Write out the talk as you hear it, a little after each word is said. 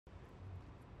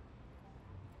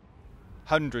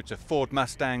Hundreds of Ford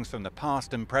Mustangs from the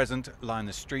past and present line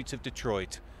the streets of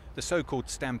Detroit. The so-called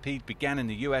stampede began in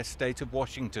the US state of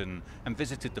Washington and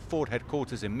visited the Ford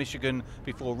headquarters in Michigan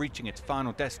before reaching its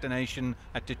final destination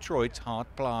at Detroit's Hart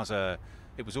Plaza.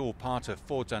 It was all part of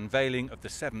Ford's unveiling of the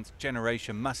 7th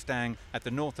generation Mustang at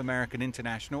the North American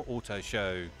International Auto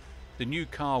Show. The new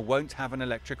car won't have an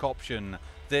electric option.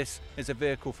 This is a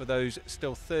vehicle for those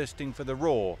still thirsting for the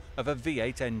roar of a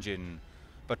V8 engine.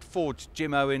 But Ford's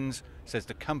Jim Owens says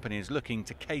the company is looking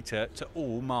to cater to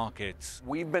all markets.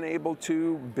 We've been able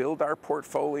to build our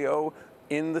portfolio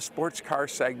in the sports car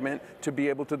segment to be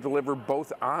able to deliver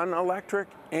both on electric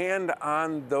and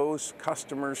on those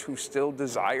customers who still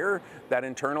desire that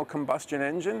internal combustion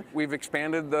engine. We've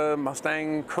expanded the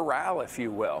Mustang corral, if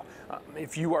you will.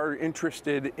 If you are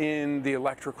interested in the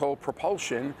electrical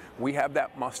propulsion, we have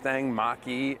that Mustang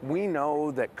Mach-E. We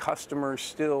know that customers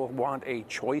still want a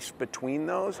choice between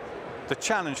those. The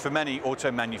challenge for many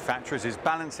auto manufacturers is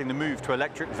balancing the move to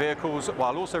electric vehicles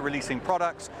while also releasing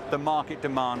products the market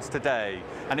demands today.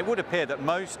 And it would appear that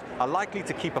most are likely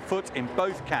to keep a foot in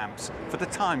both camps, for the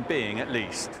time being at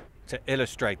least. To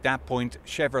illustrate that point,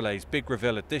 Chevrolet's big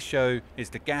reveal at this show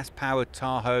is the gas-powered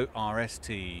Tahoe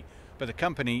RST. But the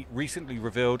company recently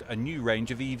revealed a new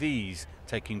range of EVs,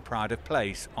 taking pride of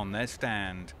place on their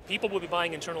stand. People will be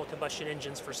buying internal combustion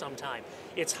engines for some time.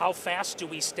 It's how fast do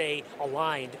we stay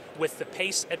aligned with the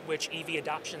pace at which EV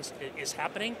adoption is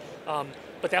happening.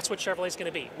 But that's what Chevrolet's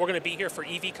going to be. We're going to be here for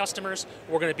EV customers.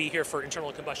 We're going to be here for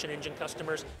internal combustion engine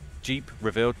customers. Jeep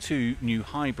revealed 2 new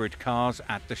hybrid cars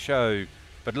at the show.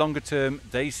 But longer term,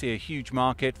 they see a huge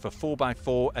market for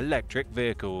 4x4 electric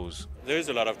vehicles. There's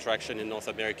a lot of traction in North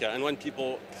America, and when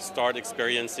people start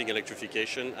experiencing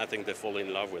electrification, I think they fall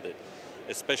in love with it.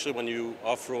 Especially when you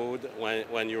off-road,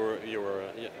 when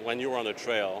you're on a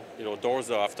trail,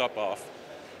 doors are off, top off,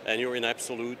 and you're in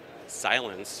absolute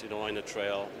silence, in a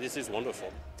trail. This is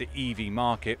wonderful. The EV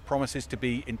market promises to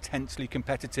be intensely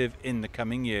competitive in the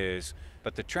coming years,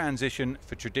 but the transition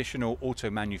for traditional auto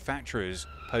manufacturers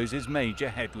poses major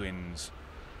headwinds.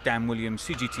 Dan Williams,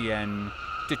 CGTN,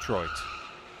 Detroit.